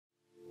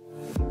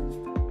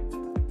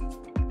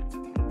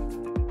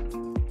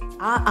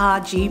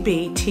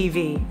RRGB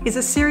TV is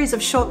a series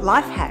of short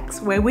life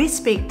hacks where we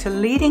speak to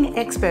leading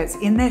experts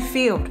in their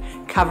field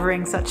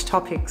covering such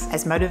topics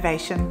as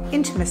motivation,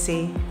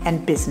 intimacy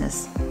and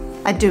business.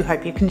 I do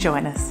hope you can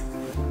join us.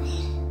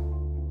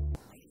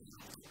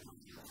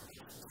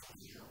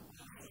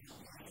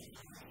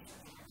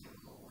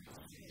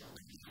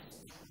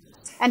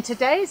 And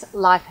today's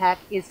life hack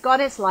is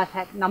Goddess Life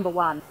Hack number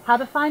 1, how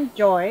to find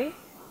joy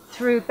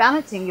through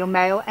balancing your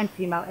male and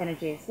female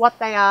energies, what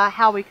they are,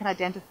 how we can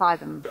identify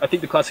them. I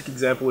think the classic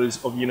example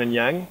is of yin and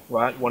yang,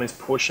 right? One is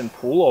push and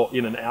pull, or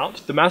in and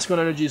out. The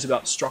masculine energy is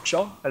about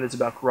structure and it's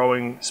about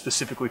growing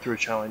specifically through a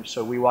challenge.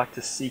 So we like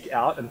to seek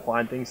out and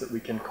find things that we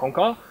can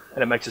conquer,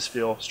 and it makes us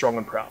feel strong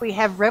and proud. We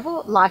have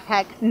Rebel Life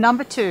Hack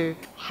number 2,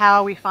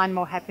 how we find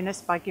more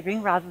happiness by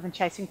giving rather than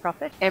chasing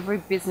profit. Every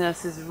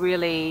business is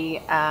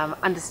really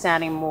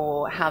understanding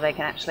more how they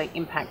can actually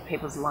impact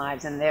people's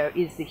lives, and there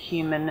is the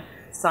human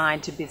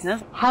side to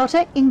business. How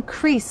to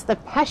increase the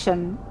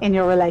passion in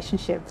your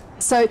relationship.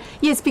 So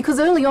yes, because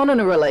early on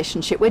in a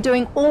relationship we're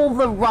doing all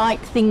the right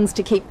things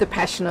to keep the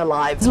passion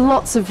alive. There's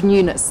lots of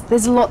newness,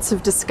 there's lots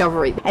of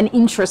discovery and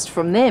interest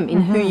from them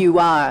in who you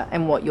are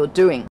and what you're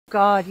doing.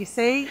 God, you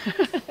see?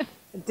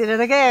 Did it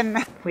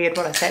again. Weird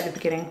what I said at the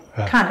beginning.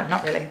 Kind of,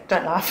 not really.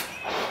 Don't laugh.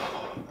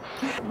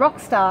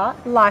 Rockstar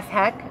Life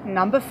Hack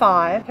number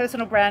 5,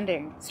 personal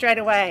branding. Straight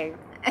away.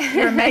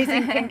 Your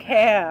amazing pink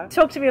hair.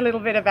 Talk to me a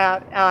little bit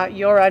about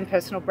your own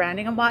personal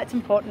branding and why it's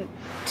important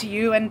to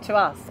you and to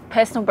us.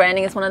 Personal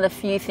branding is one of the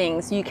few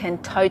things you can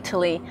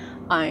totally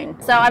own.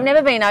 So I've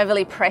never been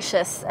overly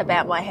precious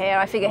about my hair.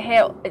 I figure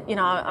hair, you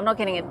know, I'm not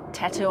getting a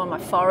tattoo on my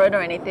forehead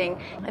or anything.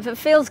 If it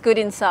feels good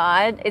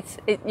inside,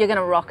 you're going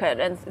to rock it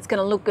and it's going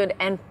to look good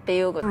and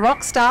feel good.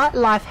 Rockstar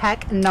Life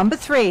Hack number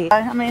 3.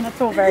 I mean, it's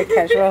all very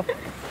casual.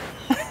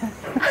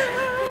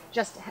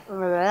 Just You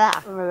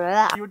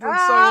were doing so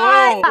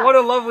well. What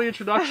a lovely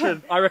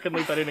introduction. I reckon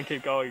leave that in and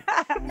keep going.